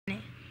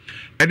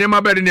ene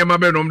ma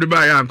be no mde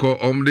ba ya nko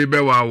omde be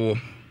wa wo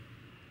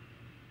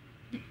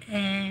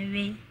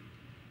we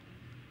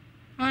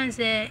on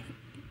say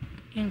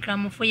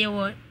nkramofo ye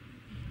wo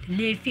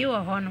lefi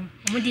wo hono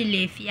omde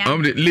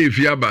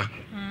lefi aba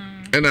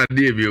ena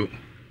de bio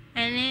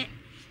ene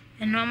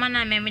eno ma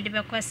na me de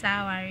be ko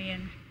sa ware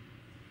no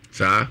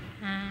sa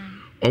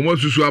omo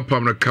susu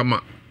apam na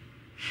kama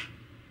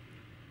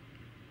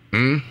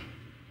ena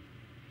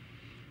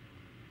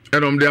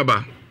omde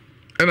aba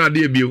ena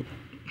de bio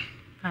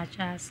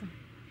achasa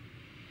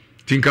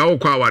tinka wo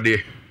kwa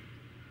wade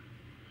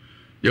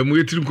ya mu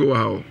yetiri ko wa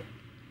ho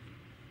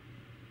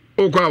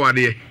o kwa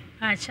wade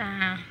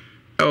acha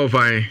o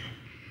fine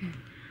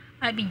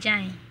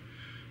Abidjan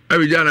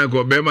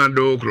ko be man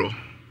do kro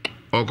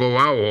oko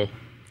wa wo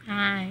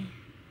ai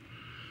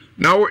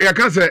now ya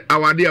ka se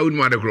awade a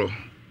unma de kro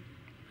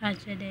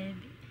acha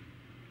debi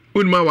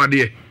unma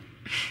wade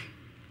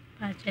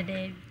acha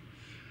debi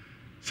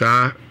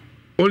sa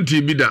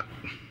onti bida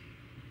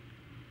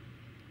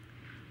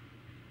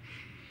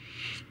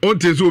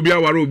onte so obi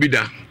aware obi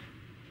da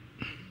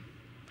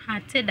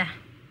hateda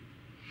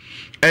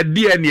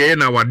edi ene ye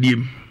na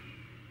wadiem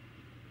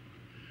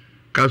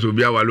ka so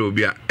obi aware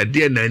obi a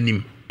edi na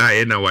anim a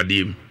ye na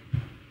wadiem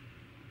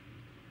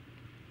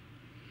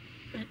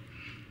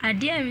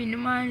ade a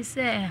minimum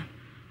say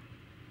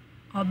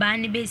oba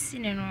ni be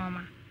sine no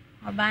ma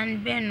oba ni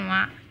be no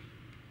a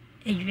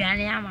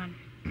eduane ama no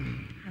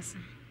asa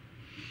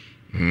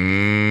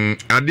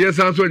ade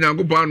sanso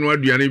nyankopɔ anu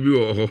aduane bi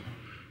wo ho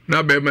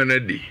na be ma na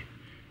di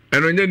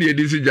eno nya ne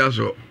edi si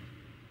jaso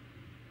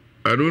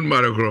arun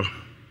marekro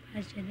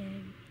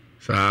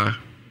sa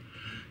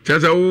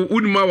chasa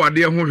unma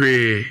wade ho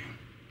hwe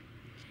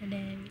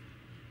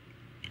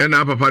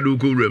ena papa du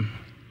ko wrem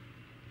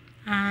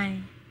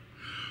ai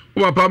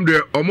o papa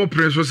de omo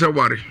preso se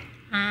ware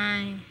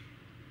ai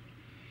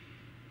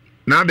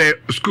na de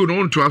school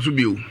no nto aso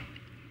bio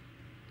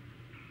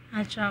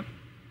acha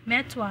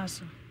meto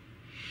aso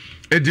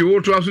edi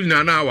wo to aso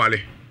nyina na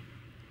awale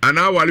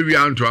ana awale wi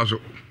anto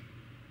aso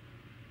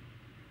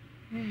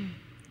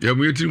ya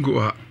mu yetin ko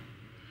ha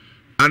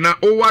ana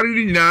o ware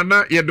nyina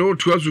na ye de wo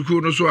to aso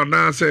ku no so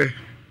ana se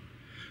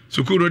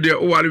sukuru de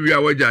o ware wi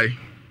awajai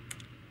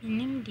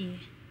nim de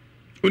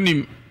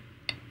unim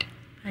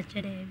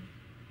acha de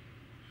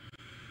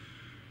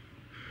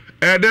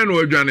den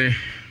wo adwane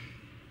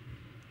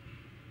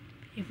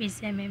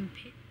ifise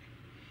mempe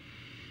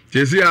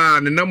jesi a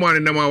ne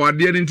nama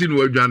wade ni tin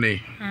wo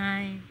adwane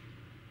ai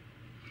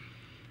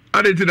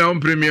ade tin na on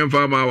premium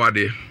fa ma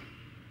wade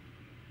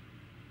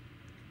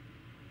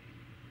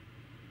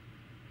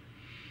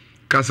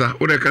kasa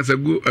o de kasa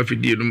gu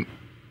afidie num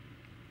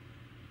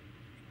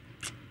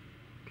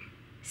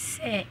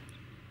se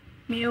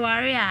mi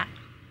ware a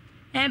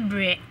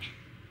ebre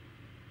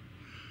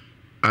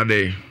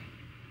ade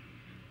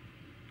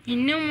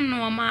inum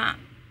no ma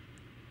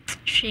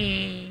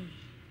hwe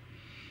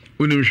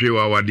unim hwe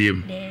wa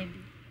wadiem debi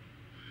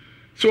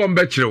so on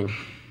be kirew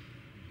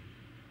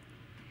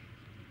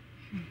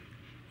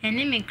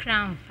ene me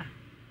kramfa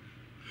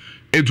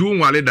etu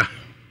nwale da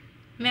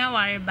me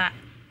ware ba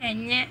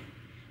enye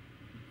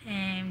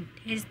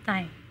this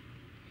time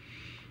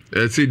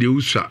say de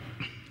usa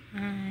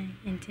ai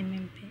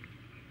intimempe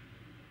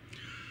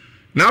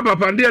na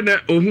papa ndie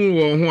na ohun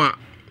wo ho a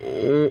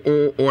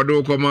o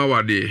de ko ma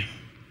wade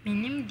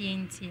minim de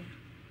ntia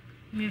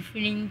mi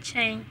firi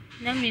nchen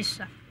na mi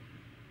swa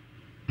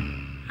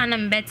ana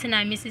mbete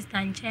na mi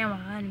sister nchen wa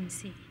hanim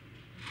si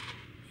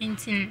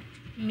entin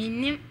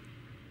minim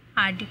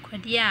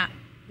adikode a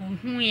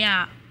ohun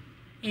ya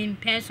in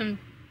person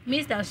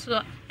Mr.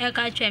 So e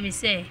ka twa mi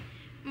say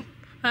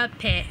papa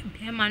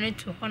be ma no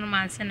to hono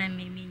man se na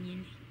me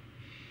menyini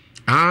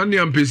ni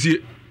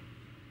ampesi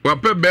wa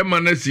pe be ma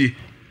na si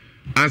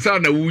ansa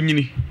na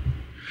wunyini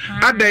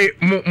adai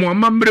mo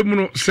amambre mu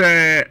no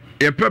se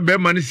ye pe be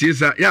ma na si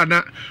sa ya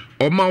na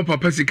o ma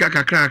papa sika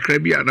kakra kakra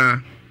bi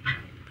ana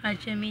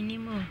acha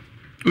minimo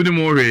unim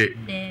ohwe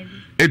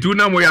debi etu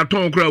na mo ya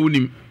ton kra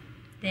unim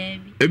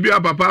debi ebi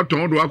papa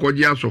ton do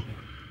akoje aso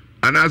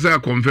ana sa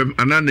confirm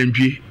ana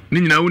nantwie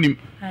ni nyina unim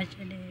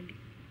acha debi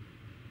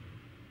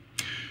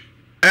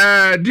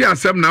di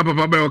asem na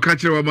papa ba o ka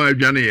kire wa ma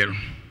adwane ye no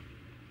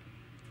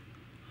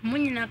mo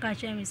nyina ka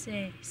kire mi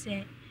se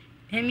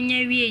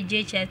eminya wie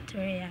je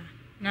chetre ya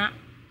na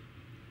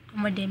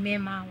mo de me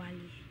ma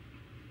wale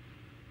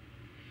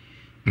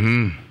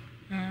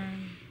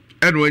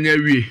eno anya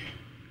wie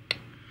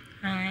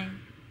ai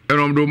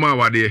eno mdo ma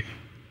wade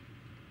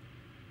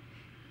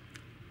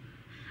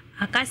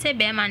akase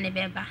be ma ne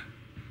beba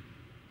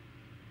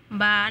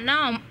ba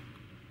na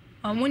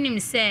omunim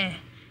se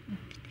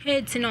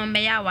hate no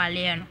me ya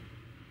wale no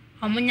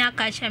omunya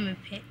ka kire me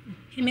pe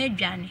me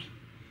dwane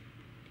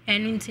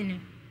enu ntini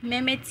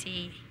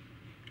memeti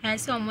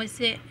ase omo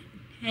se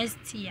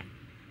next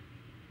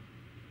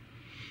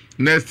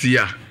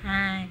year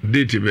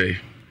date be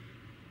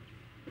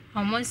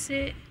almost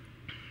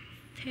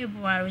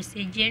February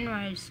say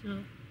January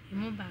so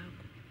emu ba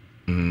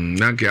ko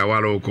nanke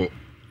awara oko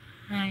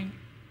hai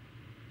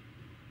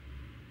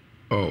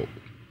oh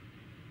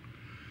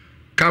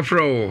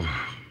Kafro.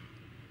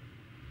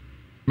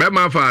 Be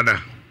my father.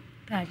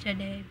 Pacha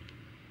Devi.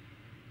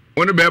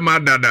 Only be my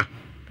dada.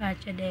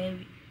 Pacha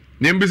Devi.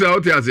 Nimbisa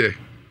out here.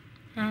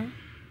 Huh?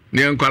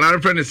 Nian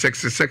Kalar friend is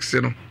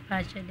sexy, no.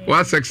 Pacha Devi.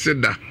 What sexy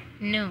da?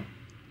 No.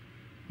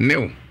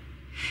 No.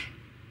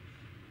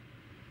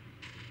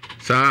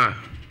 Sir.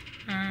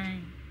 Aye.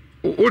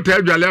 What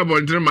have you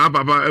allowed to my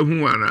papa?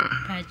 Who are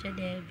Pacha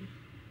Devi.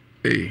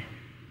 Eh.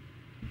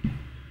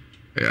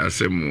 I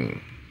say more.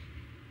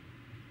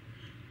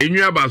 In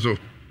your basso.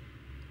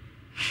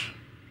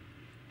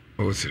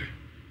 Oh, sir.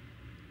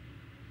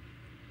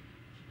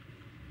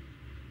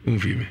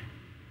 Me.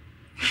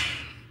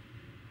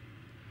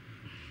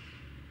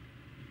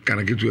 Can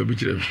I get you a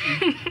bit of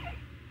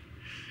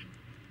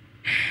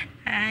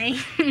Aye.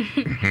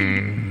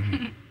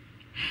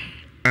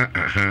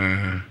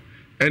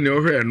 And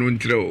you're here, no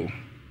throw.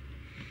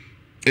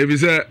 If you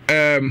say,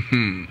 I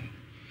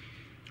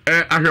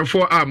have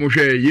 4 hours,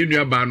 you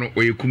know, Bano,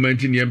 or you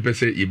comment in the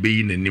empress, you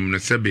be in the name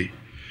of Sebe.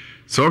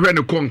 So when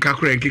the corn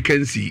cacra and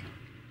can see.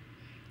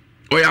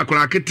 Oh, ya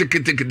crack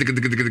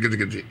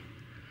it.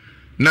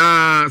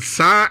 Na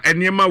sa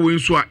enema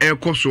wenso a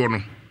ekoso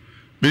no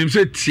menim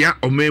se tia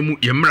omemu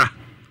yemra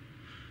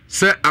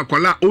se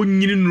akwala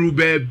onyini nuru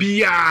ba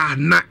bia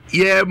na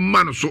ye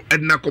man so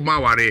edna koma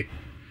ware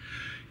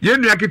ye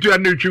nua ketu ya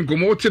na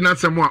twinkom wo te na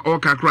asem a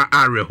okakra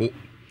areho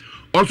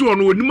oso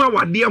ono onima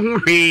wade ho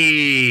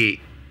hwe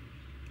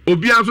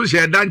obi anso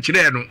hye dan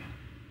kire no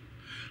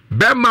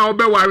be ma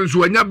obe ware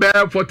so anya be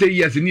 40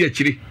 years ni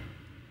akire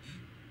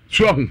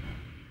so ho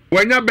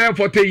wanya be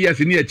 40 years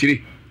ni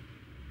akire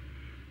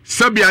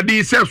Sabia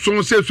di se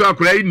son se so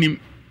akura nim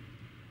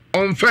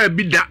on fa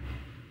bi da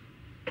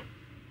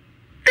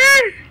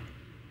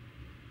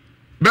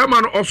be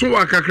man oso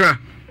wa kakra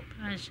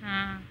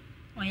Pasha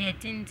oye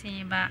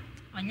tintin ba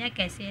onya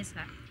kese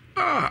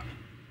sa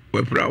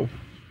we proud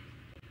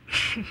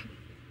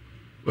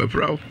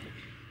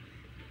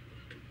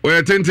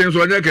oye tintin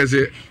so onya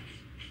kese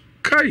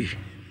kai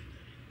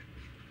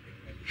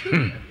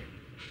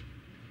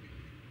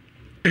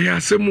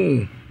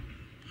asemu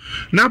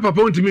na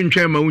papa untimi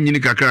ntwen ma unyini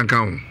kakra nka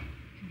ho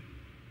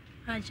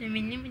Pasha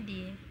minim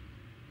die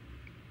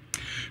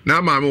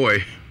na maame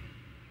woy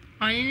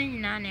onye ni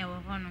nyina na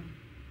ewo ho no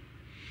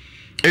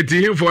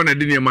eti himfo na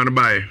de ne man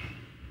bae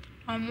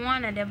omo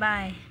na de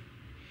bae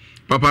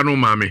papa no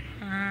maame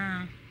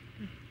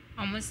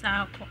omo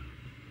sa akọ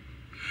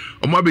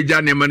omo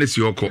abegya ne ma ne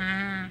si okọ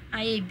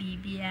aye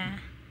bibia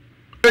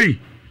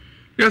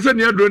ya se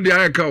ne adro de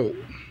aye ka o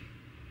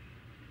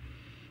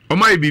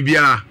omo aye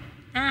bibia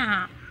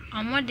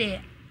omo de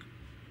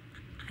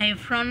aye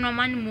from no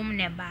man mum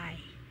ne bae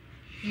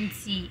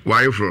nti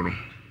why from no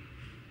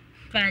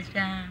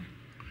Pasha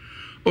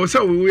o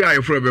so we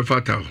aye from be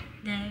fatal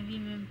Davi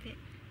mempe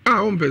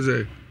o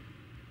mpeze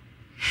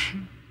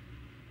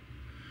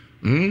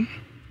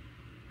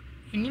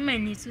Eni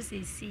mani so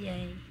se si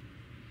ai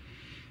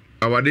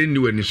awade ni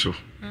wani so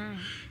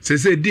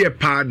se die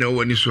pa na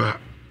wani so ha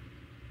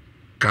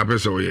ka be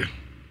so ye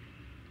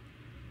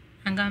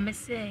anga me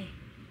se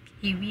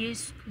iwie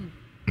school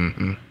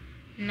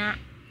na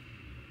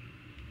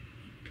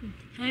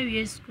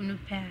iwie school no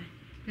pa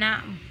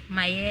na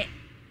maye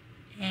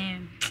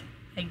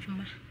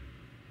adwuma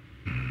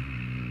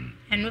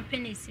eno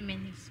penisi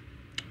menis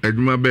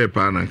adwuma be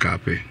pa na ka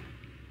pe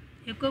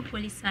eko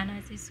police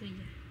ana se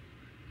soja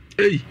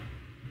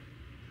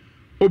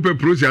ope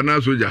police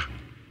ana soja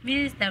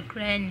Minister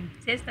Crane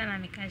sister na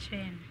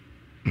mikashwe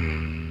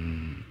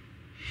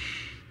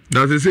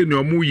na se ni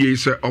omo ye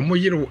se omo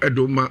yire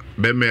edoma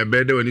be me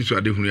be de wani so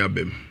ade hunu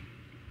abem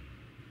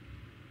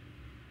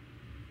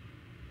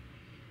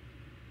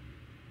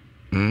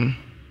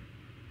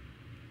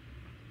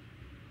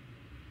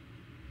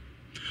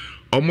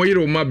omo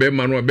yire ma be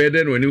ma no be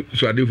de wani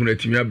so ade hunu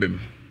atimi abem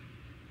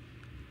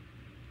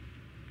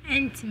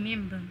entimi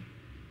mbam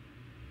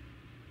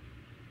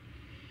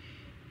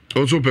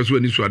also person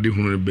wani so ade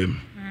hunu bem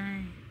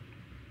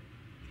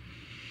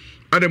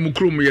Adam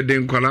krum ye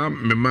den kwala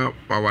mema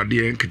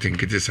awade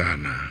nkitenkite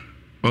sana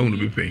ma hunu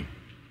bi pen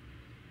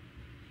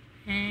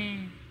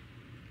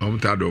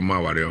ta do ma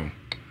ware o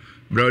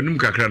bra onim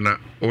kakra na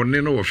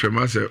one no wo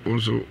fema se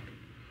onso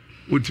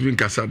utimi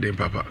nkasa den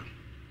papa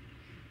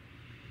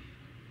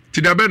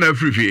ti da be na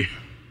frifie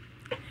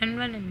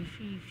enwa na mi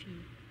frifie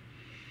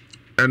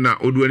ena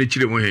odu ani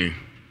kire mo hen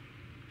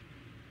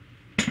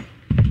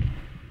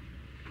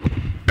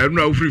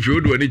enwa wo frifie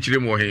odu ani kire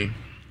mo hen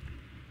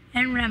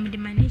enwa mi de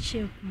mani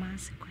che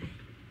kumase kwai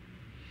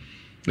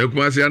na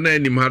kumase ana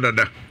anim ha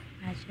dada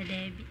acha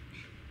debi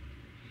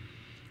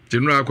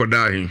tinu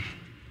akoda hen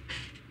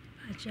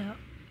acha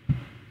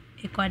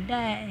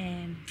ikoda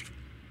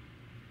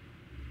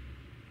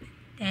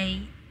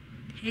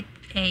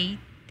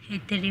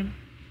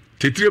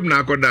Tetrim na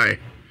akoda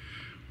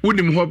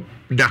unim ho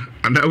da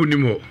ana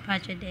unim ho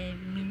acha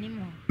debi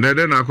minimo na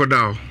de na akoda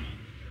ho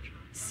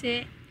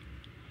se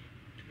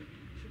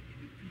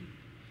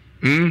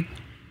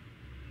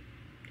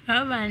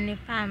Aba ni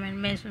pamen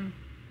mesun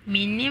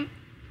minim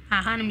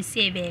ahanum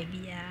se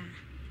baby ya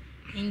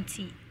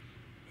enti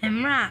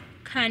Emra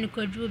kan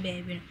kodru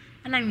baby.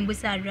 Ana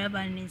mbusa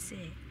driver ni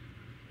say.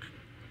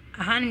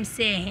 Ahan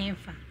say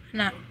henfa.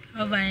 Na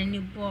driver ni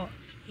bo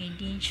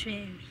edin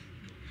hwe.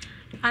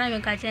 Ana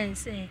me ka chen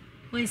say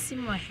wonsi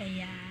mo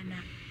heya na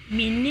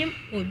minim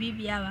obi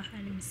bia wa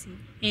hanim si.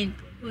 En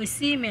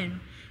osi men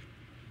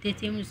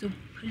tetem so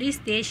police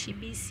station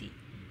BC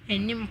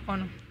enim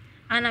kono.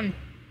 Ana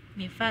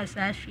me fast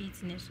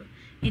street ne so.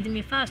 It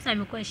me fast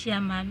time ko share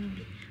mama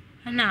bi.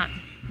 Ana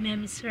me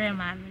misre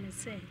mama ne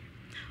say.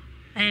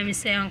 I am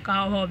saying uncle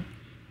hob.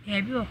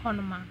 Have you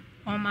honoma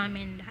or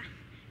mamenda?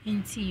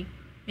 Inti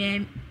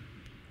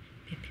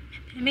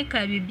me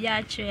ka bi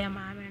a chere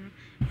mama no.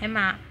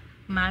 Emma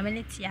mama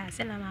ne tia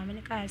se na mama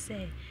ne ka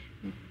say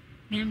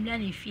me mbla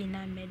ne fi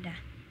na meda.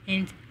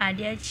 And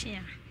ade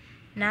chia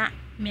na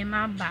me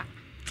maba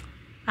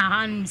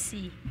ahan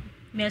si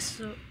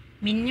meso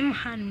minim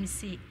han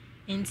si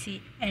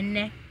inti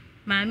enne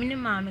mama ne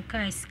mama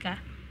ka sika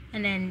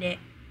enende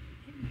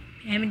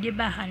em de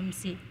ba han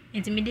si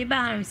inti me de ba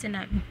han si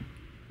na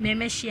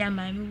me shia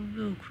mama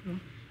bu okrum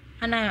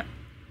ana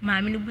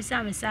mama no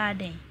busa me sa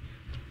den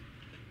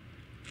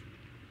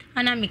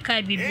ana me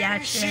ka bibia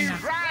chere na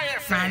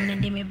mama ne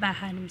de me ba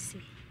han si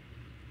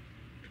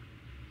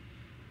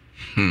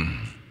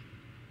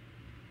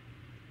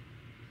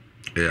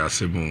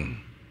Asemo.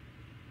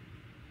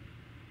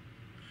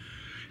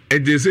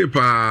 Ejese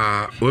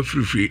pa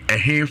wafrifi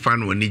ehen fa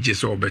no ni je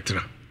se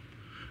obetra.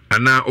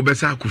 Ana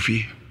obesa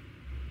akufi.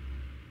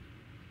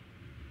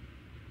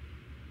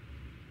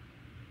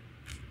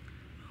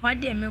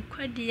 Wade me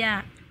kwadi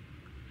a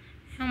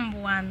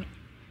hemboa me.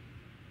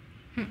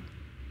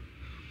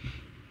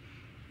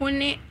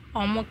 Woni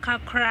omo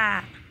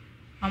kakra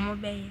omo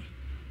beye.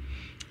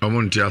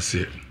 Omo nti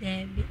ase.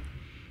 Debi.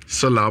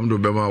 Salam do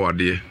bema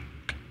wade.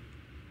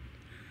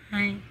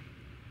 Hai.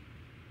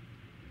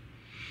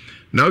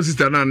 Now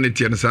sister na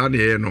neti en sa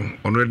de no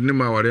ono de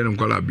ma wade no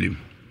kola blim.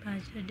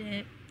 Pacho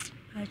de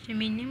pacho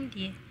minim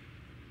die.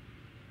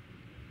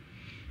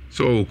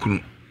 So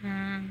okunu.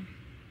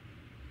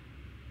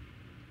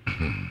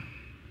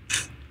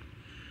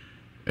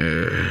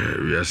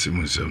 We are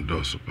simun sem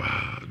do so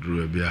pa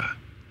dru bia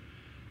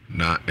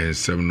na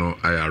ensem no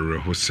ayare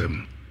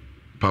hosem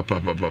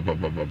papa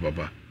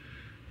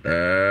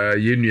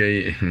yenua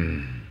yi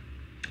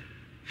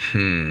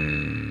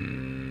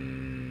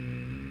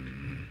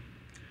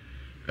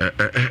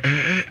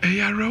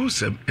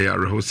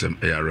ayare hosem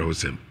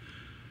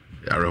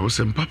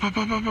papa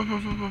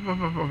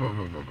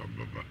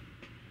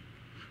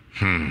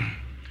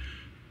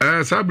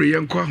sabri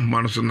yenko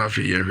manu so na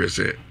fe yen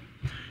hwese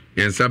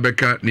yensa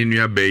beka ni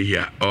nua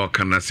bahia o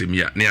kana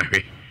semia ne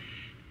ahwe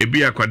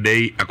ebi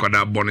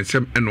akwada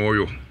bonesem ene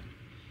oyo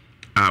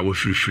a wo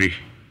firifiri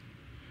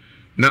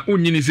na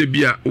onyini se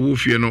bia wo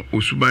fie no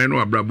osuban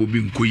no abrabo bi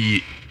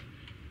nkoyi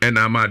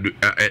ena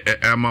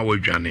ama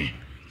wadwane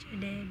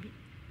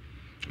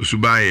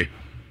osuban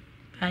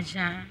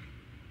aja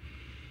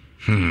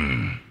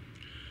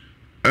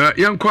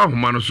yanko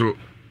ahoma no so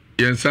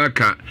yensa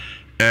ka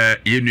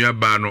yenua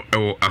ba no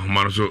ewo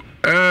ahoma no so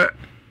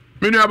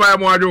menua ba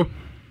mo adwo.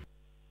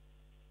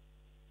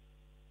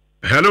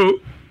 Hello.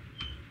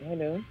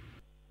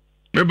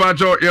 Me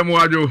bacho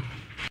yemuajo.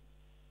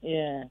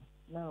 Yeah,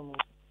 no.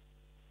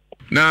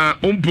 Na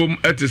umpum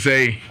eti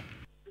say.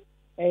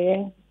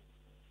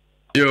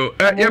 Yo,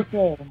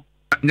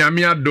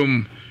 nyame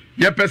adom.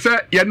 Ye pese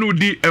ye no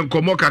di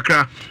enkomo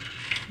kakra.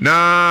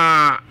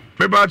 Na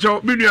me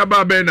bacho me nua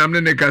ba be na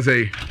me ne ka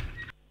say.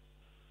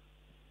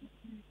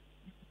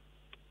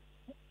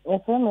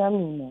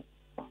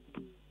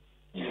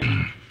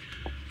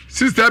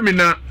 Sister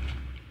Mina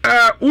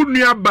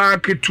unua ba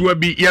ketua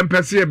bi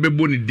yempese ye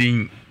bebo ni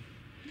din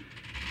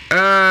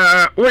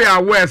we ya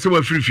we se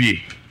wa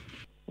frifie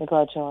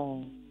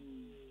Nkacho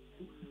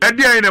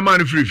edi ayi na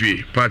man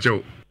frifie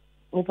pacho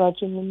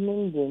nkacho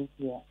mmende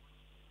ntia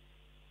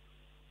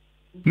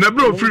na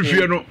bro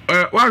frifie no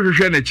wa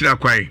hwehwe na kira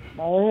kwan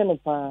na ye ne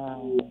pa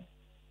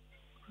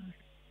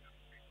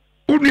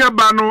unua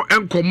ba no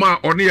enkomo a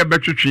one ye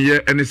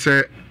betwetwe ene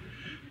se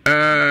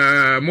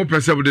mo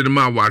pese bude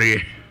ma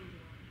aware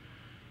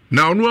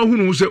na onu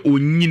ahunu se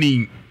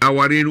onyini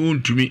aware no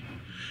ntumi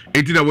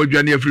enti na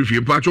wadwane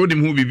afrifie pacho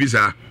nim hu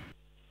bibisa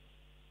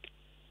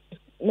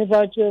me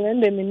pacho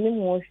ende minim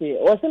wo hwe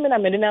o se me na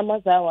me de na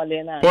masa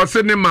awale na o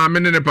se ne maame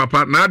ne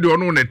papa na de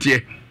ono ne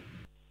tie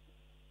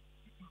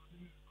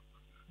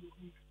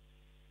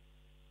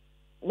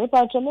me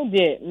pacho me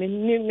de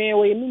me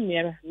wo yemi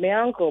miera me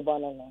uncle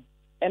banana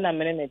ena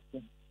me ne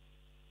tie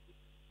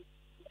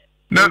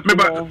na me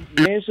ba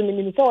me so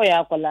ni so ya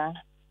akola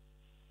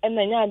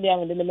ena nya dia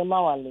me de me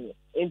mawale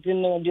enti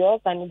no de o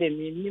kan de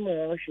me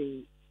wo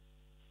hwe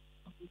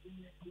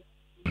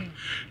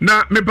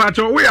na me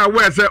pacho we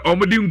are say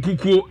omudi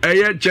nkukuo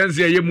eye chance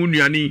eye mu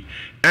nuani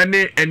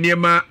ene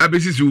eniema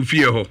abesisi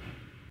ofie ho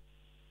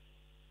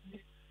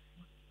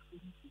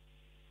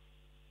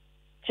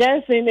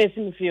chance ne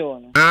sim fie ho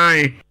no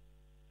ai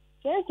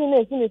chance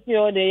ne sim fie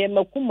ho de ye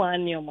makuma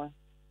anioma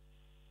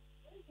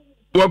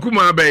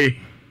wakuma abai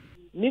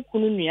ni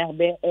kunu nua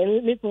be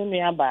ni kunu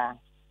nua ba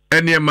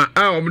Eniema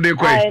omde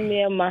koi.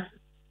 Eniema.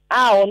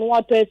 Onu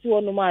wato esi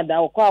onu ma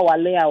da okwa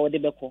awale a wode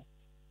beko.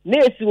 Na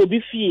esi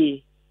obi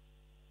fie.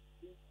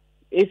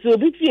 Esi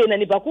obi fie na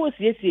nipa ko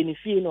osiesie ni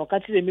fie na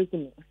okachire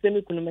mekunu, se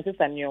mekunu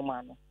mesesa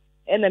nioma no.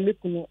 Na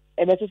mekunu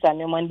ebesesa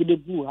nioma ndi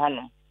bebu ha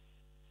no.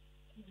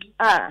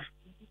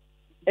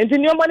 Enti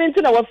nioma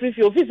nti na wafiri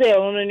fie ofise ya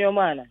onu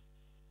nioma na.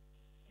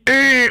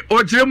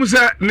 O kire mu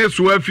se ne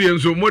so afie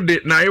nso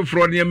mode na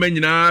ayefro ne ma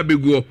nyina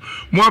beguo.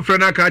 Mo afre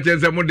na ka che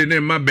se mode ne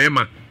ma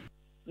bema.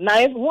 Na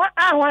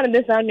wa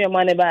ne sa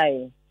nioma ne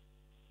bae.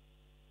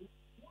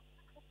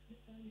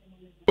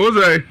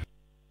 Ozai.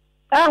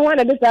 When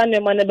the best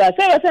animal ne ba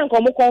say we say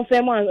nko mo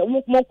confirm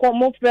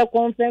mo frɛ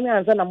confirm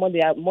answer na mo de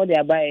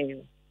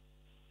abai.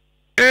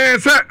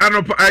 Say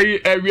anopa ayi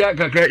awia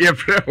kakra ye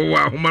frɛ ho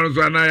wa homa no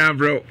so ana ya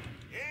frɛ.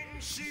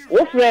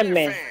 Wo frɛ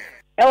me.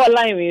 E wo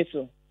line we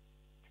so.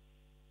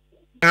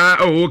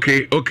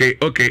 Okay.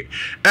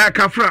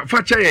 Kafra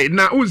fa che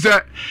na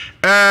unza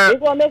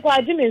Iko me ko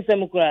agi me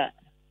nsɛm kura.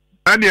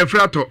 Ani e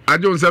frɛ to,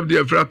 agi unsɛm de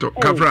e frɛ to,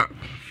 kafra.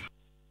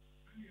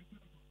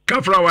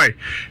 Kafra why?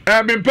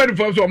 Me pen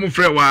for so mo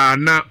frɛ wa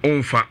na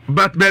onfa.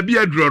 But baby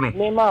adro no.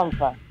 Me ma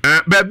onfa.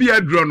 Baby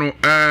adro no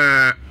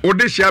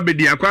ode hia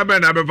bedi akwa be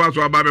na be fa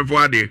so aba be fo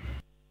ade.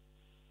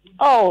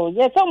 Oh,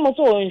 ye some mo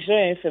so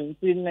insurance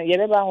na ye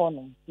be ba ho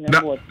no.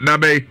 Na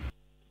be.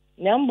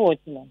 Nyambo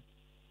tina.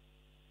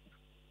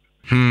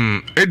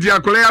 Edi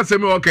akole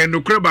asemi o kan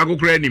no kure ba ko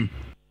kure nim.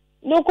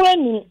 No kure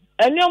nim.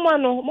 Enioma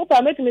no, mo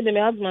pa metimi de me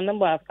husband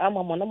number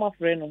ama mo na ma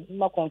frɛ no,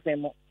 ma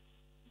confirm mo.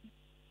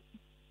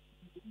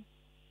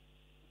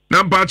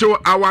 Na mpacho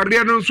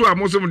aware no nso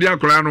amosom de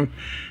akora no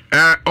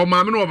o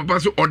maame no papa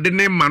so ode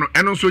ne ma no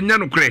eno nso nya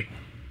no kre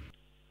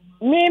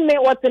me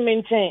what me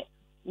nchen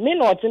me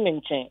no what me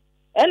nchen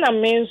e na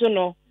me nso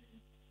no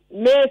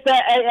me say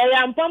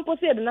am pampo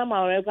say de na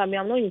ma were ka me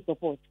am no in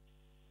support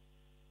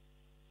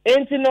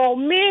enti no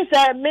me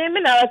say me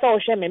na wasa o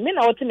hwe me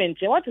na what me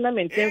nchen what na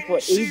me nchen for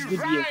 8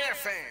 good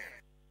years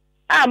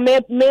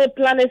me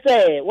plan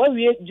say what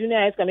we junior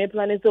high school me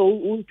plan say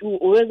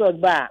o result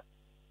ba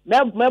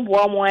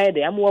mebo mo aye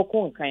de am wo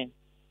kon kan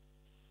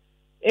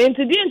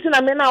enti di enti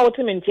na me na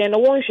wote me nten no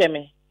won hwe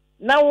me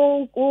na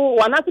wo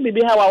wana to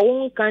bibi ha wa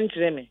won kan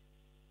kire me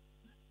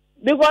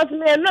because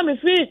me no me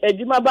fi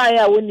adwuma ba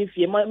ya woni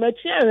fie ma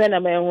tia hwe na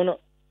me hu no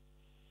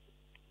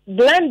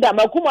blender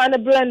makuma na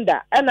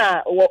blender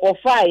na wo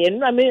fire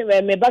na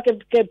me back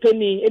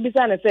penny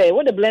ebisa na say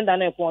wo the blender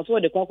na ekon so wo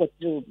de kon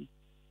kwotire obi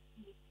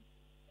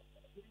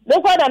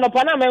de kwa da no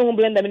pa na me hu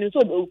blender me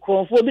so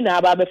kronfo bi na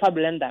aba be fa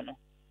blender no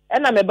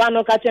na me ba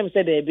no ka chem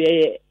se de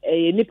be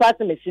nipa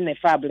se me si ne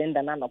fa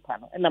blender na no pa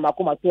no na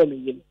makoma to me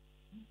yim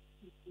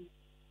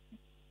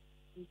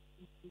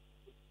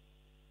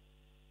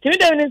timi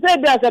de ni se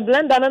bi as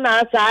blender no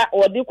na asa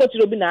o de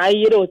kwotiro bi na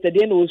ayere o se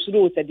de na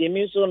osuru o se de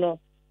mi so no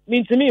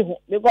mi ntimi hu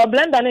because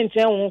blender na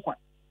nchen hu kwa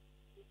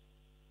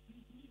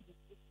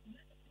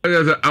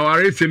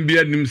aware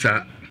sembia nim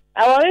sa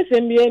aware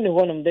sembia ni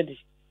honum dedi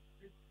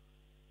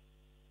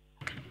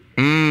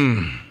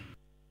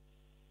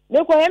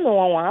Beko he me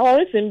wanwa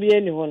awon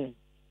sembie ni honu.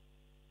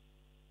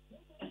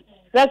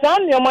 Sasa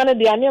on yo mane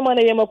dia ne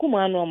mane ye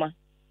makuma anu ma.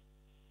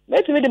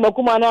 Betumi de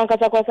makuma anu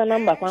ankasa kwasa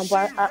number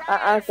kwampa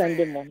a send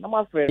mo na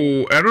ma frɛ.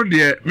 Ero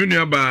de me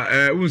nua ba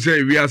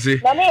unse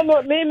wiase. Na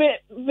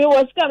me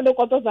was come de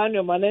koto sa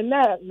anu ma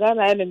na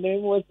Ghana ene me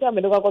was come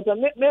de koto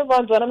me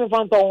vanto na me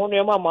vanto honu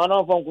ye ma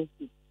na fon ko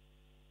si.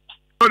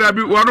 O da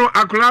bi wono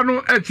akora no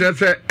e kire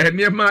se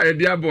eniema e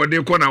dia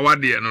bode ko na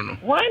wade no no.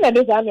 Why na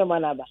de sa anu ma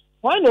na ba?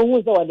 Why no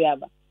hu so wade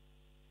aba?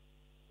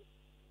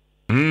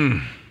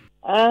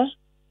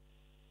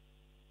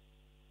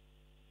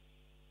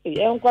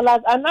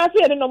 Kola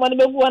anasi ede no mane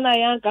bebu na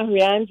ya nka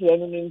hwe anti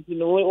enu nti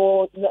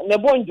no ne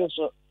bonjo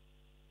so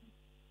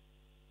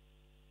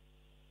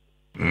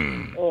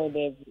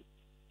David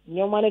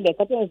nyoma ne de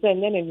kata nse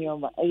nyane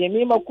nyoma ye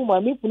mi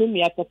makuma mi kunu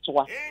mi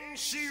aketwa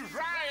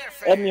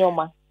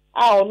nyoma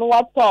ono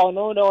wato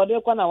no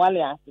de ko na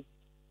wale ase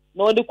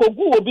no de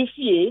kogu obi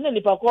fie ina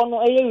nipa ko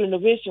no eye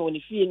renovation oni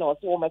fie na o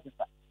so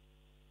metesa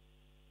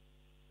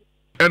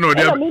eno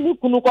dia mi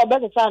kunu ko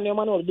be sa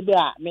nyoma no de be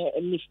a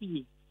me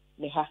fie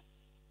me ha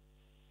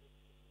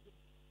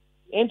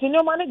enti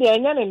nyoma ne de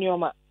nyane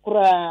nyoma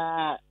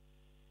kura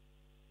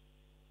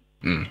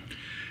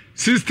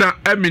Sister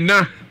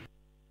Amina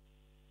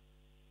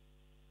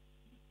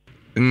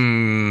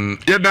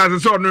ya da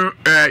so no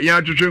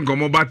ya twetwe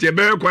nkomo but ye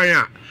be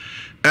kwan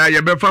a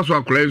ye be fa so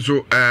akora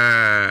so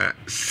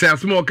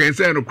sasmo kan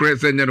se no kure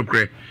se nya no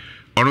kure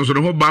ono so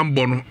no ho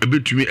bambo no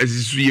ebetumi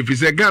asisu ye fi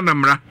se Ghana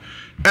mra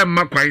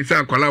emma kwan se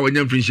akwala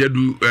wanya mfinhia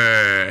du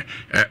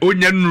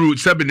onya nuru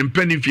 7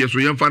 mpani fie so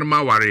ye mfa no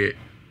ma ware.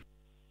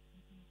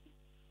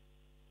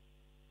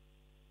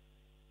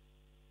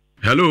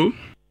 Hello.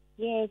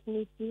 Yes,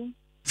 Missy.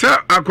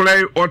 Sir,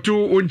 akulai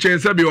otu unche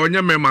sabi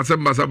onya me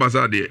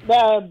basa de.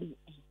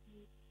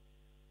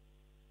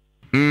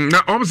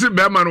 Na omsi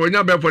be man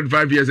onya be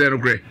 45 years eno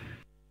kre.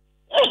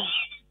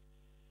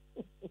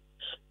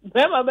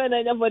 Be ma be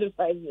na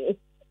 45 years.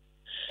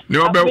 Ne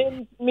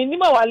obe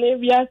minimum wale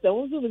bia se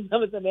unsu bi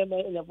se be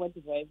me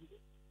 45.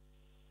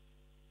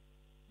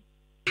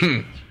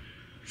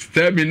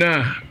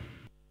 Stamina.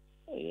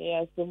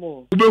 Yes,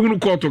 mo. Ube hunu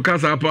koto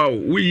kasa pa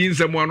o. Wi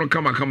nsem ano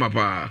kama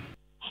pa.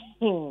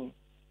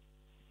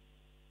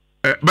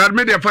 But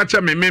me dey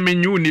facha me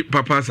nyu ni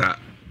papa sa.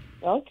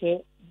 Okay.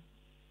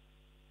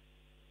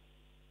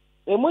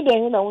 Emu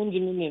de na wonji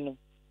ni no.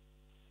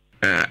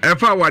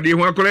 Efa wade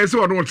ho akora se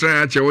wono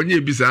tran ache onye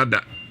ebisa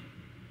ada.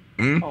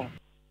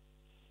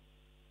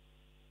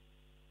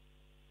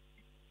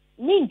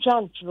 Min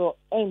chantro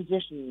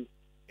enjeshi.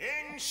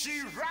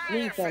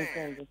 Min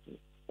chantro.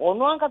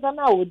 Ono ankata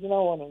na wodina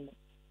wono.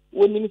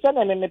 Woni se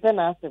na me pe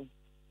na asem.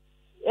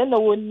 Ena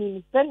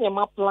woni se na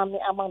ma plan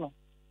ama no.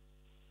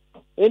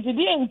 Enti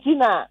di enti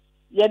na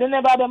yede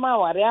ne ba de ma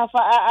ware afa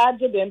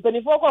aje be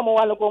mpanifo ko mo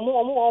wale ko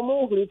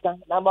mo hurika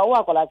na ba wo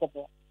akola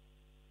kepo.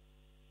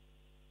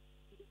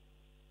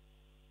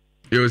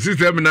 Yo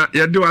system na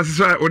yede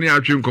wasisa oni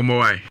atwe nkomo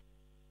wai.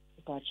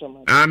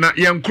 Ana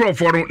yen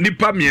krofo no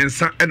nipa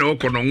miensa na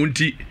okono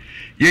nti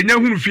yenya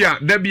hunu fi a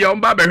da bia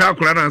on ba behwe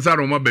akora na nsa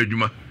no ma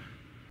badwuma.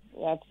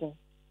 Yati.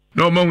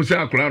 No ma hu se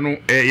akora no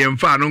yen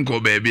fa no nko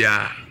ba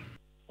bia.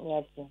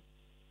 Yati.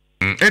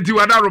 Enti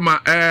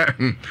wadaroma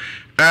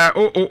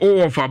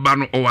o fa ba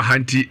no o wa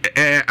hanti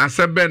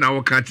asebe na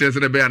wo ka kire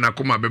se be na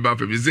koma beba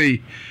fa bi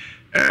sei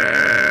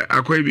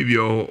akoy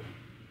bibio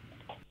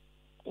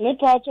ne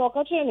ta cho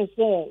ka che ne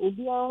se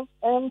ubia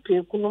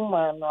mp kunu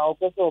ma na o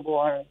pese obo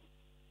ware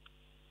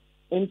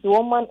enti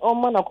o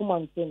man na koma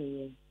nse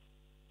ni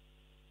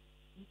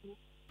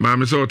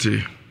Mami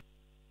sorti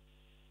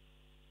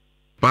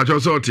Pacho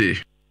sorti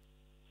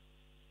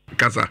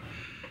Kasa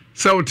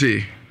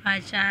Sauti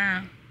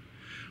Acha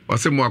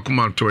Wase mo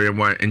akoma to ye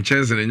mo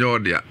enchense ne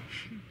nyodia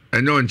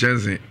enyo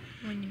enchense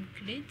onim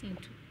creating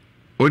to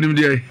onim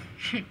die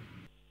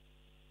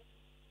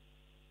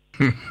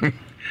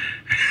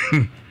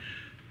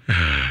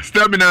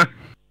Stamina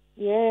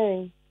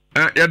yeah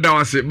ya da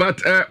wase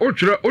but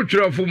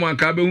otwere fu man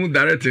ka be hu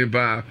directing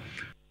pa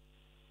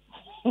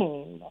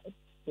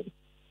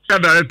ya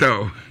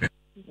director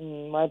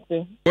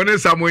mate one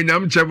Samuel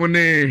nyam chebo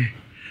ne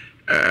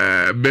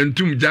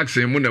Bentum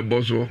Jackson mu ne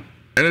boso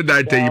ene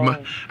director yima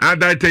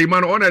director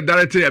yima no on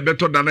director ya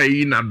beto da na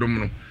yi na dom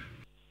no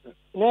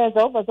ne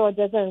so pa so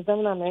je sen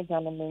sam na me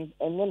kan me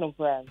enye no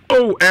kra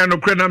no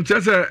kra nam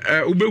chese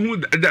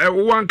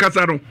ubehu wan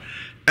kasa no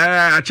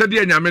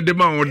achede nyame de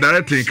ma on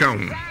directing kan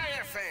ho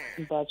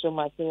Pacho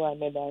mate wa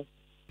me da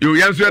yo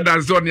yanso ya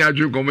dance on ya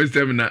dwu komo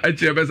seminar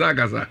achi e besa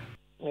kasa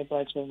me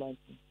pacho mate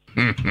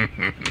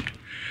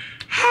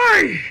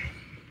hi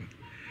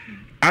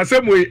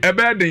asemwe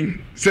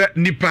ebedin se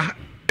nipa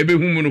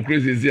ebehu mu no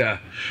crazy a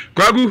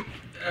kwagu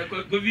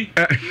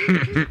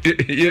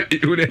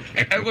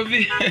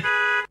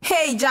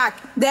Hey Jack,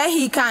 there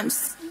he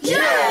comes.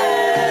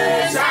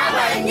 Yes,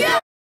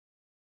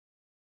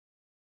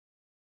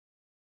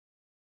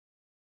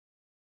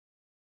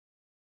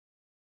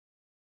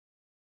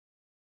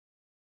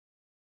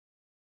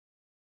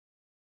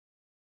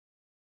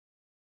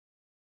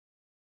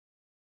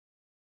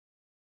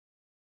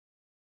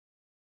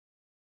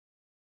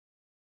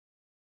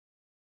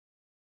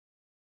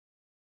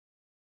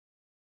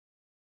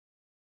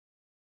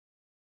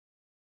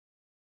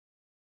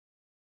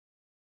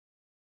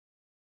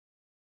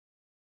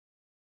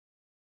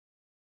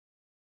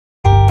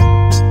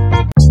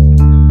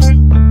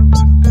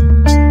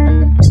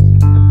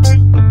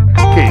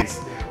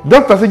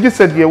 Doctor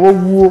said ye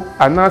wo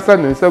anasa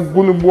ne nsa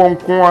gunu bo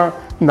nko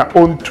na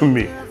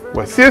ontumi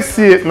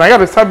wasiesie na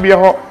yare sabia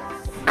ho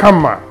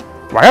kama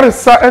wayare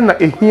sa na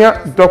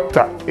ehia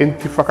doctor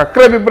entifa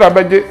kakra bi bra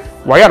baje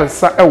wayare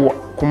sa ewo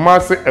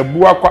kumase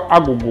ebu akwa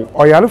agogo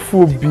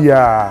oyarefo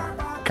bia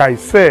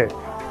kaise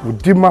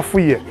wudimafo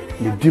ye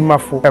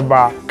medimafo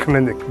eba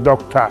clinic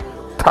doctor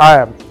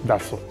time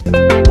daso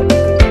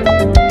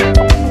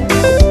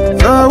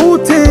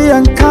Sauti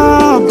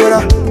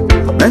yankabra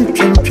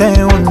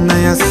Menchimpen una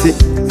yasi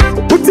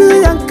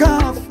Uti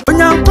yanka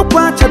Onyanko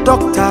kwacha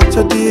doctor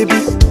chodibi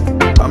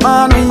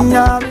Mamano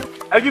nyari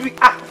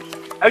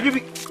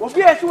Ajubi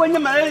obi esi wonye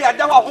malaria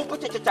da wa ho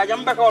pochechecha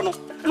yamba ka no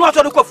no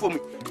aso de kwafo mu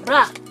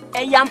bra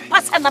yam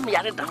pasa na me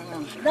yare da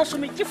na so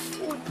me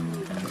gifu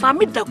ma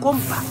me da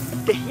gomba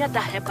de hia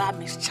da heba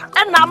mixture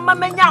na ma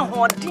menya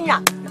hoden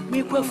a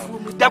me kwafu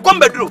mu da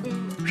gomba duro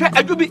hwe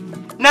ajubi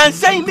na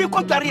nsan mi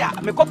kotware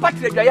a me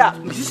kopatre dwaye a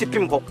me sisi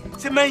pim ho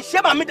se man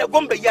hye me da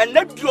gomba ya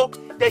na duro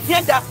de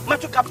hia da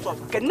mato capsule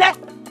kene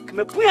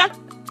me bua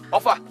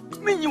ofa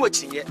me nyi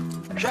wachiye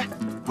hwe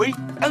wei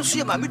enso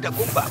ye ma me da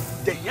gomba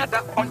de hia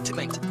da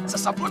ointment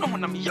sasabo no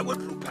honam ye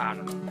waduru pa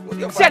no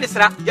se de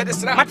sra ye de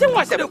sra mate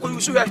ho se de ko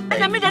yusu ye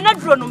na me da na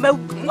duro no ma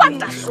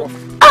wanda so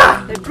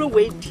the duro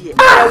we die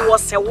there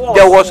was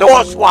a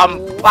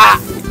wampa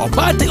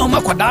Obate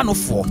omakwada no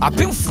fo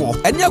apemfo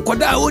ene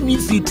akwada oni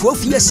fi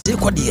 12 years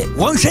ekode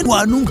won hwe no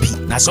anumpi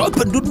na so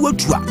pendodo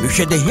atua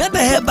hwe de hia da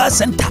heba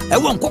center e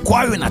won kokko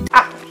awe na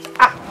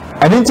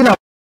adintina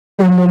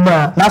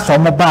na so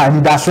mo ba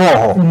ni da so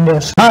ho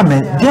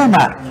amen dia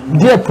na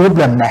dia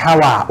problem na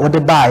hawa o de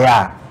ba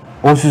ya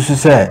osusu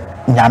se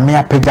nyame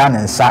apega ne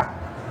nsa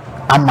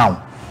amaw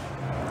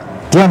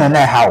dia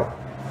na hawo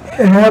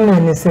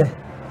amen ni se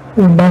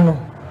ubano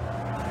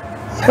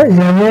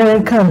ya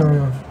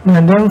kan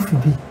na dan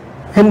fibi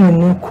ene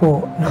ne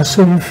ko na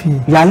so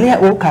fi yale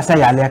o kasa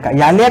yale ka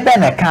yale be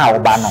na ka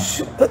oba no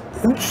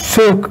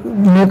so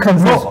ne kan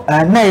so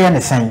na ye ne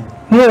san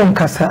ne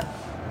kasa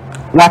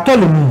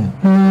watolu mu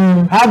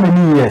how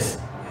many years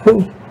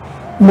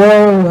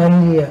more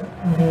 1 year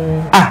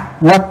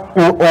what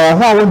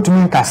how want to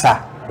mean kasa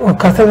o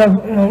kasa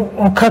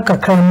o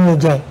kaka ni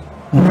je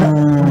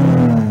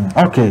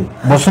okay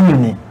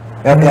bosumini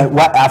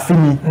what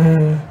afini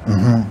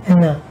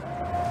na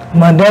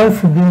madam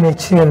fi bi na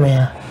chire me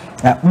ya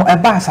e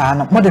ba sa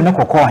no mo de ne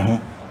kokko he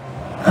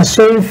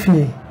aso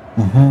fi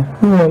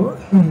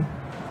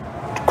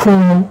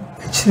kun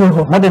chire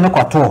ho mo de ne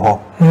koto ho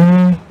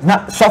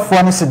na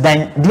sofo ne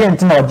sedan die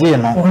enti na oje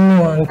no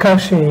onu anka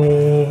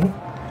hwe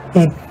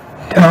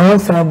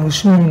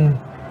bushun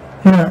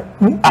na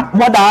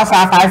more than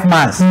 5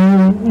 months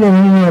ni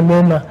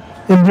mema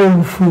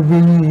ebe fu be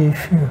ni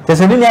efi te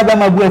se ni ebe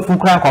ma bu efu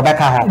kra ko be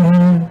ka ho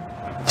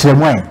chire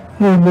mo en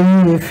ni be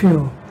ni efi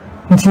o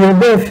nti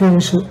ebe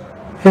efi so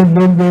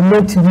ebe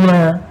meti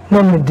bia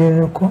na me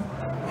de ko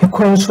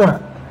ikonso a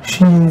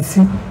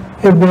hwinsi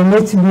ebe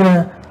meti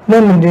bia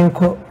na me de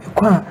ko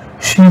ikwa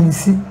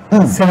hwinsi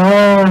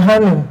saa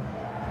hanu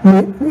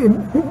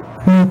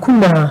ni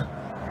kuma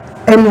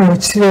ene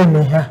chire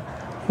me ha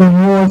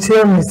wo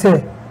chire me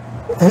se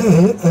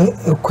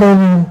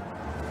kwani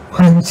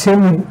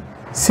wanchemi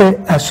se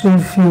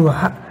asufi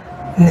wa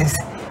nes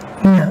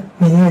na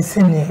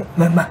meyese ne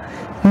mama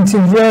nti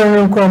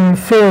vero ko mi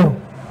feo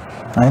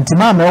nti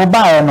mama o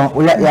ba no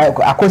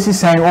akosi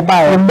san o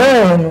ba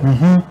no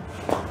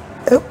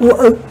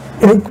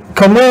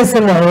kamese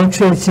na o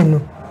chechi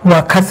no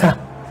wakasa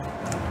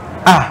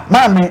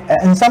mama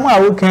nsama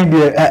wo kan bi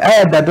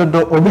da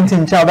dodo obi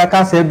tincha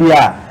obakasa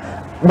bia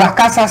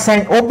wakasa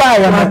san o ba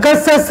ya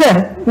wakasa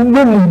se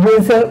ugbe mi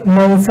gbe se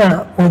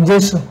monsa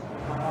ojesu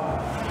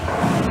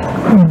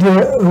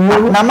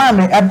na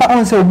mama eba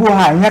on se obu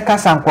ha nya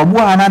kasa nko obu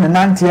ha na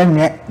nante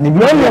ene ne bi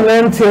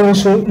nante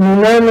nso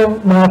no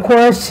ma ko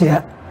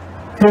ahia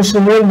nso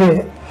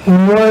ne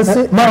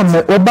nuance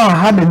mama oba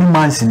ha many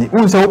months ni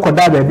un se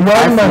ukoda ba bi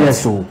 5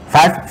 years so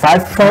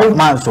 5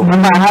 months so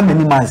mama ha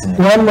many months ni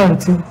 1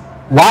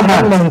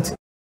 month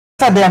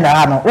Saturday na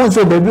ha no un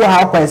so baby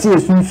ha kwa se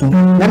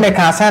esunsun na me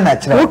ka san na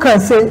kire o ka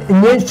se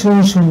nye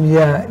sunsun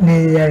ya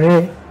ne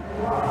yare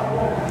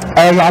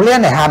yale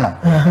ne ha no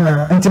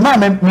nti ma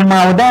me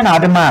ma odan na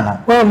ade ma no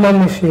o ma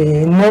me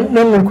hwe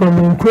na me ko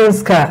me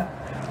kreska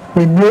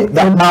be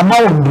ma ma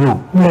wondro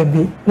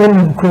be na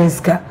me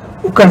kreska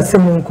o ka se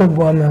me ko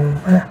bo ma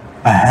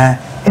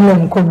ina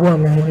me ko bo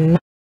ma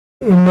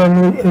ina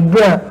ni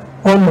ebia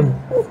onum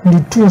di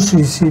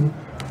tunsuisi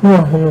no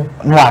ho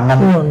no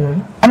anam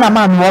ana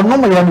ma me wono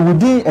mo ya no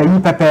wudi ayi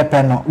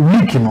pepepe no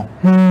week no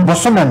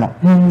bosome no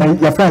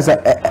ya friends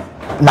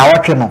na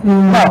watwe no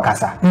na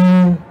okasa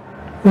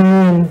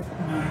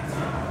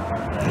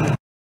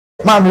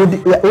Mom,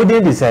 what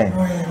did you say?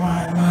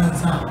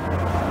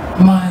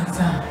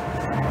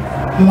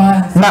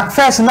 Na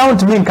first now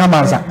to me come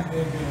answer.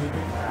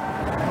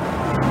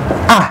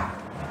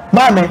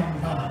 Mommy.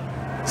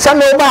 Some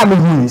bad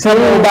me, some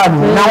bad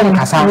me. Now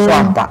kasa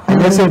swampa.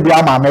 And say be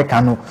ama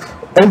America no.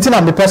 Enti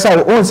na me person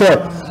who say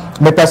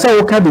me person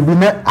who can be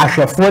na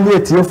ahwefo ne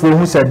etiefo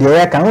hu say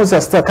de kan who say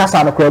still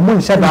kasa no kwa mu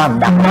nhye na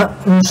nda.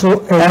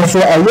 So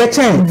eye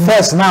chen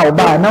first now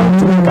ba na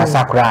to me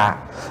kasa kra.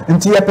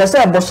 Nti ye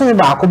pese boso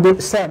ba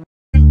akobe se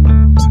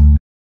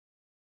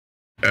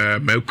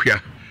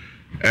makua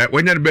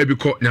wanya ba bi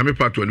ko nyame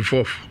pa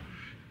 24th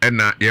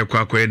na ye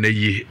kwa kwa na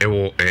yi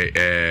ewo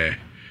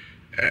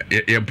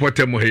ye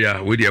potem he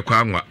ya we de kwa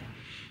anwa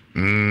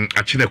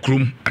achine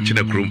krum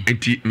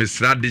enti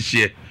mesra de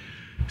hye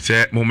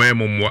se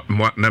momemo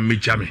na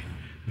mejame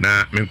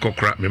na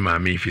menkokra me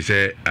maami fi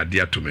se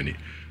ade atomani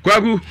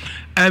kwagu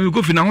mi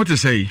ko fina ho te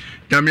sei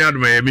nyame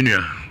adoma ye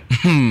menua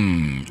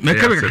me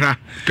kra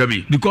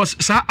kabi because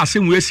sa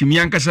asem we asimi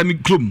ankasa mi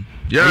krom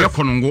ye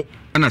konongo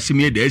na asem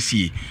ye da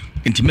asie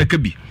enti me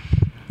kabi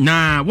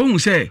na won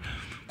say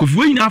kofi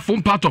we nyina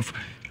form part of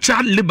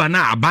child labor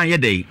na aban ye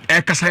dey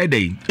e kasa ye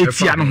dey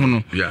etia no ho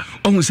no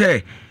ohun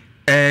say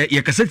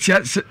ye kasa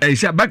tia se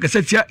aban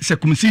kasa tia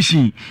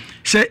circumcision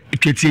se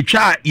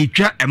twetiatwa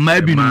yetwa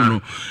ema bi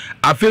no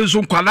afen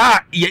so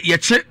kwala ye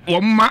che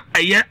womma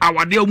eye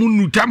awade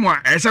omunutam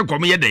a ese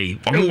kom ye dey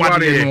omo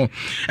wade no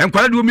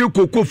enkwala de omi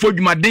kokko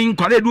fodwumaden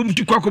kwala de omi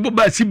tukwa ko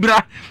ba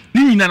sibra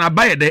ni nyina na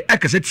ba ye dey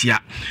ekasa tia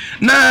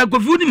na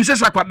kofi unim se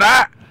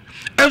sakwada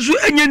enso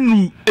enye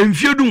nu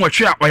emfiedu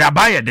nwotwe a oya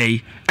ba ye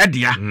dey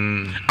edia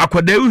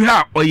akwada ehu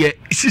a oye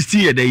 16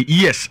 ye dey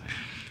yes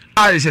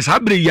I says,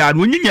 Abre ya,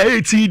 when you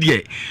 18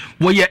 ye,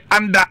 where ye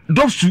under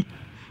dosu,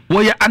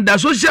 wɔyɛ under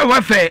social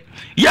welfare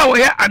ya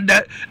wɔyɛ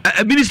under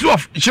Ministry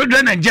of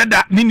Children and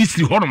Gender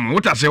Ministry hɔnom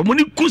wota sɛ ɔmo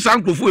ne ku saa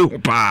nkurɔfoɔ ehu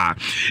paa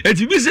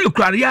eti bi sɛ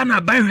kurare ya na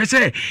ban hwɛ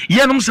sɛ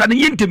yɛnom sa ne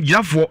yɛntem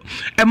gyinafoɔ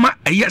ɛma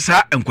ɛyɛ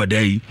saa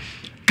nkwadaa yi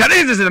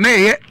kare sɛ na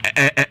yɛ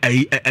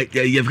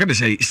yɛfrɛ de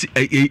sɛ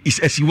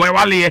asiwa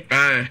waleɛ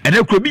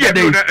ɛnɛ kuro bi yɛ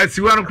dɛ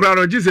asiwa no kura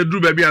no gye sɛ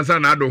duru baabi ansa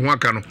na ado ho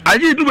aka no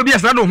agye duru baabi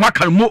ansa na ado ho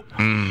aka no mo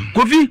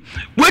kofi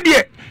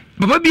wɔdeɛ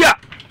baba bi a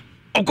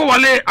ɔkɔ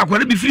wale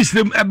akwade bi firi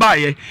srem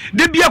ɛbaayɛ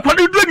de bi akwade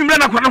do nwumre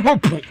na akwade ho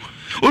po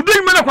odo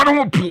nwumre na akwade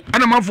ho po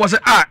ana manfo sɛ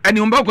ɛne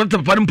ɔmba akwade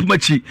papa no mpuma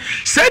chi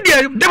sɛ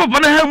de papa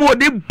no ha mu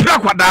ɔde pra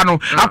akwada no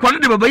akwade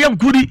de baba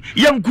yankuri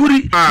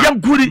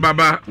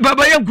baba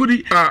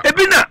yankuri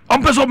ebi na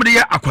ɔmpɛ sɛ ɔmde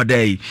yɛ akwada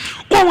yi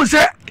wɔhu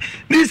sɛ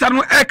ne sa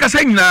no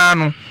ɛkasa nyinaa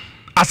no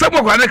asɛm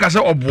akwade ka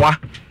sɛ ɔboa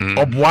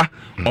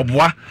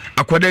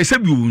akwada yi sɛ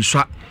bi wo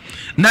nswa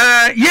na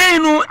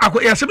yɛn no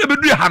yɛsɛm de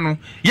bɛduru ha no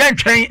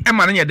yɛntwɛn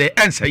ɛma no nyɛ dɛ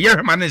ɛnsɛ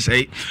yɛhwɛ ma no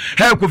nsɛe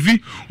ha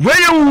kofi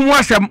wɔyɛ wumu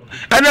asɛm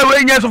ɛna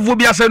wɔnyɛ sɔfo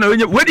bi asɛm na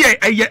wɔde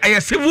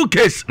ɛyɛ civil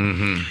case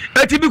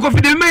ɛti bi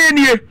kofi de mɛyɛ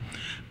nie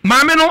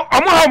maame no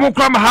ɔmo ha ɔmo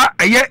kora ma ha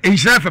ɛyɛ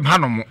nhyira fam ha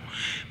no mo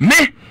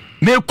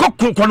me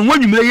kɔ no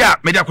nwumire ya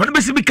me de akɔno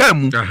besi bi kan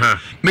mu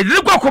me de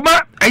kɔ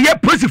kɔma ɛyɛ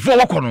polisifoɔ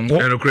wɔ kɔ no ngo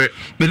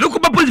me de kɔ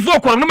ba polisifoɔ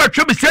kɔ no ma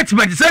twɛ be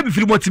statement sɛ bi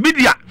firi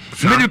multimedia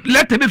me de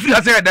letter be firi ha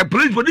sɛ the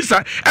police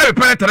ɛbɛ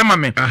pɛrɛ tɛrɛ ma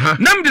me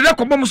na me de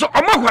kɔ bɔ mo so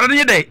ɔmo akɔra no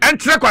yɛ dɛ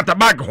ɛntrɛ kɔ ata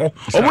bag hɔ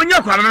ɔmo nya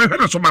akɔra no hwɛ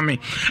no so ma me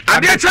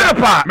adeɛ kyerɛ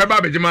pa me ba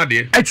bɛgyema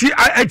adeɛ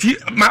ɛti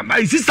ma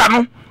sister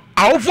no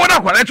awofo na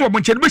kwara eto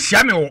obonche be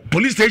hia me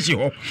police station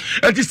ho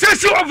enti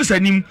station officer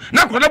nim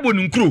na kwara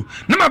bonunkuro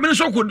na ma be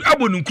so ko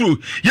abonunkuro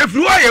ye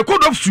firi wa ye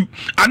code of su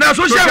ana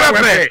social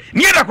welfare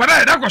ni da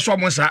kwara da kwaso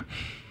mo nsa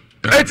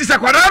enti sa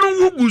kwara no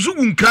wuguzu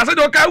gunkra se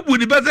de ka wugu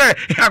ni be se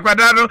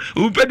akwara no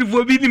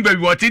upedifo bi ni ba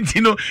bi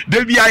wotinti no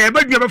da bia ye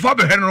badua be fa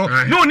be hwe no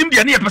na onim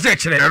de ne ye pese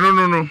kire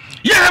no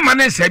ye ma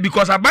ne se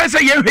because aban se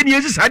ye hwe ni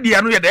esi sa de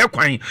no ye da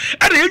kwan e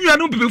da enua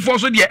no pepefo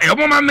so de e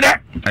mo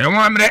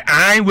mamre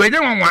ai we je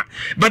nwa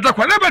but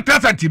akwara be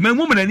trasant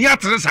mamu me ni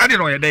atere sa de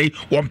no ye dai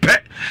won pe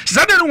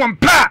sa de no won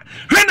pa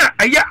hwe na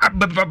aya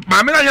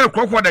maame na ye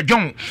krokro da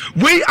jon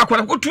we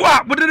akwara koto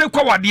a bode ne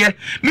kwa wade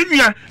me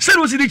nua se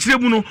no si de kire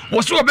mu no wo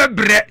so be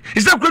bre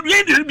is that good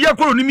yen bi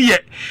akoro ni miye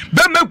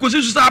be ma kosi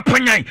so sa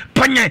panyan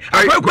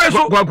akwa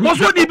so wo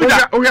so di bi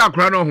da o ya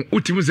akora no ho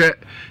utimu se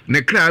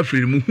ne kra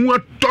afiri mu hu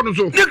ato no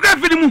so ne kra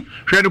afiri mu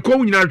hwe ne ko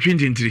nyina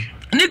twintintiri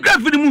ni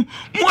grafidi mu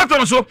ato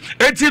no so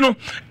eti no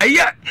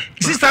eya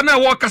sister na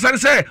wo kasa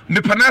se me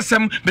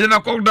panasem me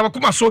na ko da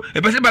kuma so e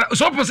be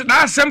so pose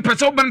na asem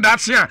pese wo banda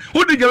ate a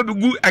wo de gaba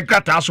begu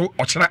agrata so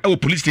okira e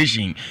police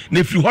station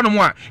na firi hono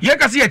mu a ye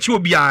kasa ye chi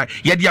obi a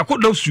ye de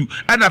akodo su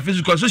ana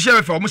physical social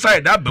welfare wo sa ye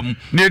da bam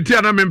ne enti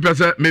ana me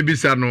pese me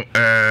bisa no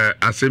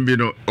asem bi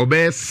no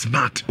obe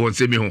smart won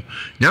se mi ho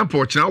nyampa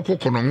okira wo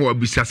kokono ho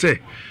abisa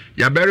se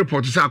ya be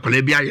report se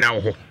akola bi ayira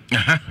wo ho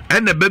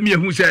ɛna ba mi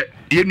ehu sɛ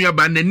yenu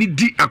ba na ni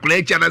di akola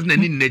echi anas na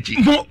ni nnachi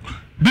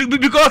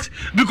because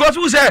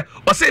who say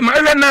o say ma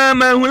hwe na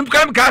ma hu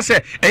ka say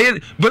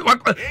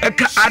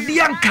ka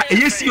adianka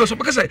eyesi o so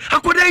ka say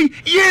akoda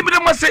ye bi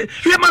na ma say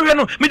hwe ma hwe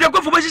no me de ko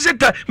information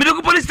center me de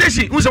ko police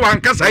station who say wan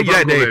ka say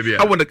ya dey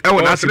I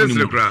want na say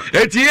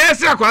eti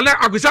yes akola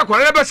akwisa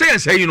akola be say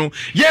say no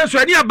ye so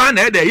ani aba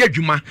na e dey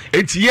adwuma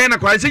eti ye na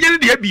akola say ye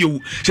dey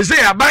abiewu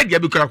say aba dey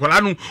bi akola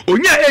no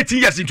onya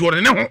 18 years into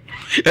ne ho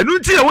enu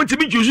nti na wonti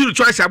bi choose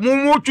choice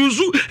mo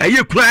choose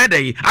eye kura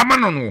dey ama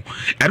no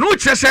enu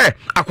kire say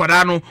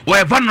akola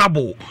we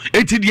vulnerable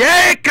eti de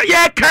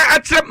ye ka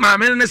atre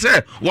maame ne se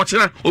wo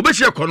kira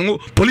obechi ekono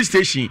police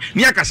station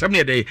ni akasem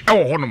ne de e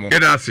wo ho no mo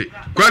get ase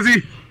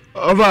kwazi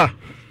over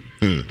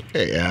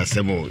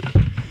asemo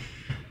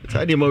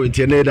tadi mo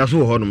wenti ne da so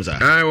wo ho no sa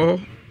wo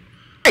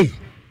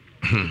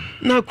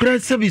na kura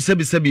sabi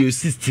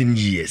 16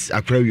 years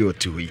akura wi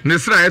otuhi ne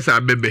sra esa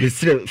bebe ne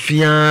sra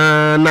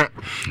fiana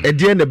e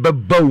de ne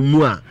baba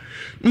mu a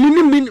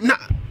ni na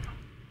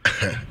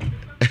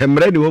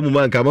emre ni wo mu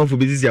man ka manfo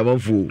bezisi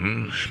amanfo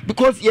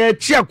because ye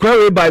chi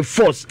akwa by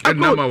force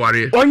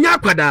onya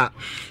akwada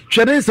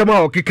twede nsema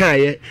o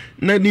kekaye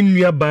na ni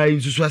nua bai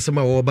nsusu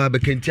asema wo ba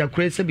bekanti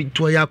akwa se bi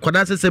to ya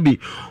akwada se bi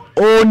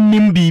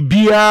onim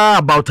bibia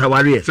about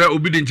aware se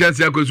obi de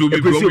chance akoso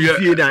obi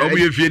omo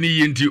ye fie ni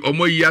yenti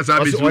omo yi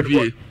asa be so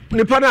fie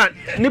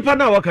nipa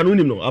na waka no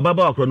nim no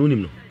ababa akwa no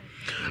nim no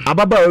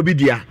ababa obi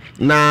dia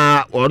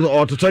na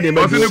ototo de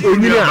ma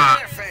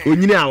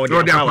onyini a wo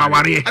de akwa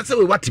aware ase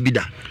we what bi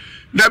da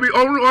Dabi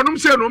onum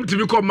se no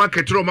mtimi ko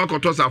market ro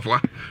makoto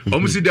safwa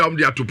omusi da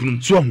omde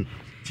atopnum so ho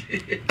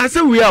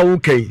ase we a wo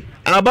kan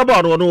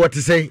ababa no what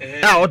say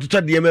a ototo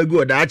de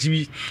magu oda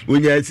achi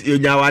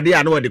onya wade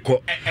a no de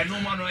ko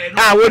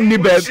wonni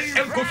ba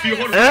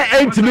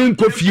entimi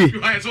nkofie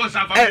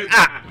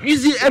you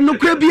see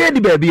enukra bi edi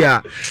ba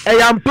bia e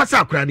ya mpasa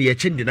akra na ye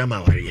chindi na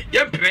maware ye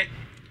yempre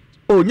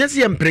oh nyɛ sɛ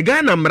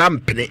yɛmprega na mmara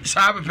mpene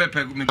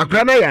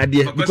akora no yɛ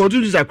adeɛ because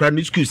tu sɛ akora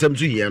no school sɛm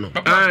so hia no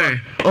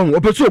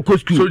ɔpɛ sɛ ɔkɔ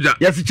school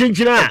yɛse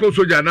kyenkyina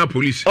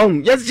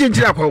yɛse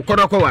kyenkyina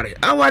akɔkɔdɔ kɔware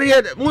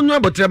awareɛ monwa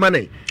abɔtrɛ ma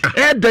ne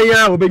ɛdan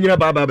a wɔbɛnyina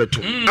baaba bɛto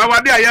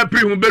awade a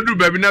yɛpere ho bɛduru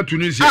baabi na to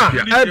no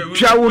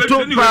atwa wo to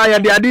paa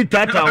yɛde ade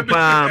tataw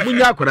paa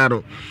monya akora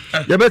no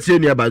yɛbɛtie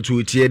nnuaba nso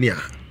wɔtie ne a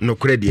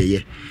nokorɛ deɛ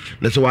yɛ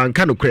na sɛ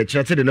wanka nokorɛ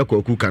kyerɛ sɛ de na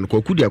kwaku ka no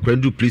kwaku de akora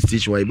no do police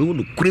station wa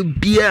yɛbɛhu nokorɛ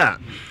biaa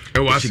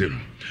ɛwɔ asɛm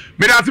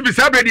mede ase bi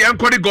saa bɛde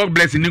ɛnkɔde god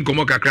bless ni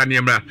nkɔmmɔ kakra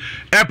nneɛmra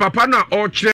papa no a ɔkyerɛ